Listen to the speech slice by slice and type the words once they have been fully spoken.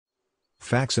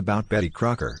Facts about Betty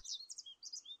Crocker.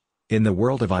 In the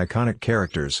world of iconic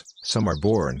characters, some are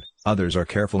born, others are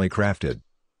carefully crafted.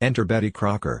 Enter Betty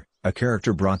Crocker, a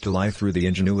character brought to life through the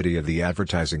ingenuity of the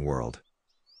advertising world.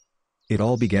 It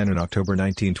all began in October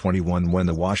 1921 when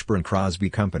the Washburn Crosby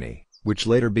Company, which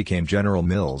later became General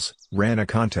Mills, ran a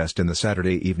contest in the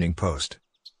Saturday Evening Post.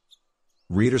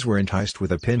 Readers were enticed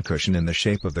with a pincushion in the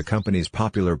shape of the company's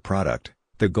popular product,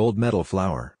 the gold medal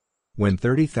flower. When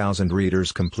 30,000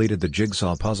 readers completed the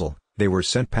jigsaw puzzle, they were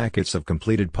sent packets of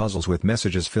completed puzzles with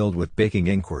messages filled with baking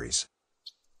inquiries.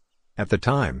 At the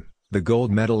time, the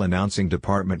gold medal announcing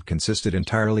department consisted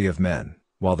entirely of men,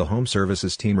 while the home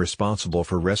services team responsible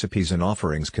for recipes and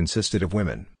offerings consisted of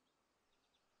women.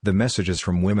 The messages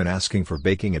from women asking for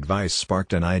baking advice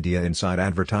sparked an idea inside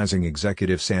advertising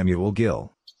executive Samuel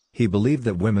Gill. He believed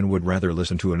that women would rather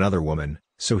listen to another woman,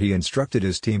 so he instructed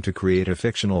his team to create a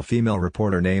fictional female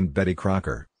reporter named Betty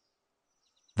Crocker.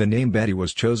 The name Betty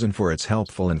was chosen for its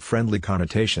helpful and friendly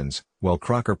connotations, while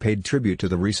Crocker paid tribute to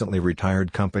the recently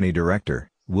retired company director,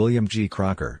 William G.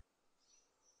 Crocker.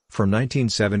 From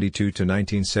 1972 to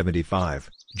 1975,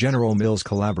 General Mills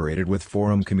collaborated with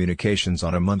Forum Communications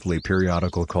on a monthly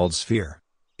periodical called Sphere.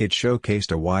 It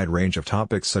showcased a wide range of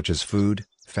topics such as food,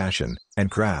 fashion,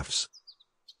 and crafts.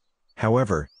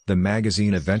 However, the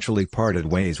magazine eventually parted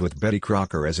ways with Betty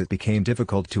Crocker as it became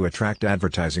difficult to attract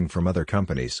advertising from other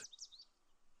companies.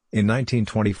 In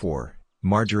 1924,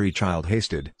 Marjorie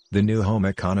Child-Husted, the new home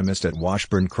economist at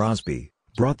Washburn Crosby,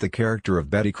 brought the character of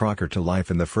Betty Crocker to life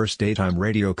in the first daytime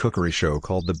radio cookery show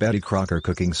called the Betty Crocker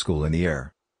Cooking School in the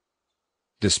Air.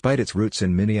 Despite its roots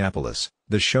in Minneapolis,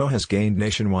 the show has gained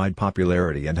nationwide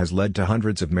popularity and has led to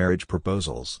hundreds of marriage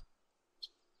proposals.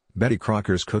 Betty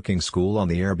Crocker's Cooking School on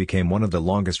the Air became one of the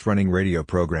longest-running radio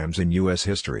programs in U.S.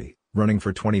 history, running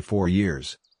for 24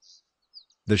 years.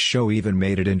 The show even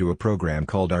made it into a program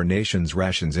called Our Nation's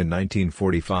Rations in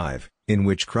 1945, in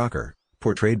which Crocker,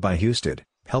 portrayed by Husted,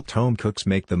 helped home cooks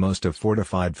make the most of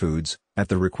fortified foods, at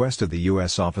the request of the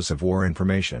U.S. Office of War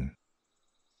Information.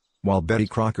 While Betty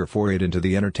Crocker forayed into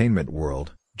the entertainment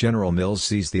world, General Mills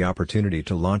seized the opportunity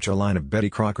to launch a line of Betty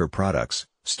Crocker products,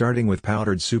 starting with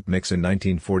powdered soup mix in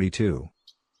 1942.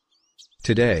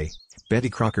 Today, Betty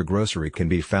Crocker grocery can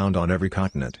be found on every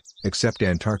continent, except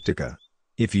Antarctica.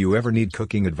 If you ever need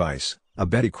cooking advice, a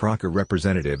Betty Crocker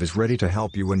representative is ready to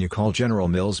help you when you call General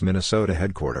Mills Minnesota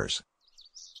headquarters.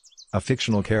 A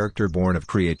fictional character born of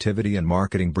creativity and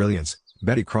marketing brilliance,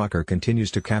 Betty Crocker continues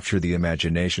to capture the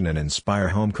imagination and inspire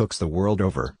home cooks the world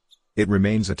over. It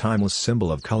remains a timeless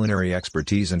symbol of culinary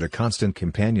expertise and a constant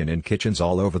companion in kitchens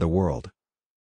all over the world.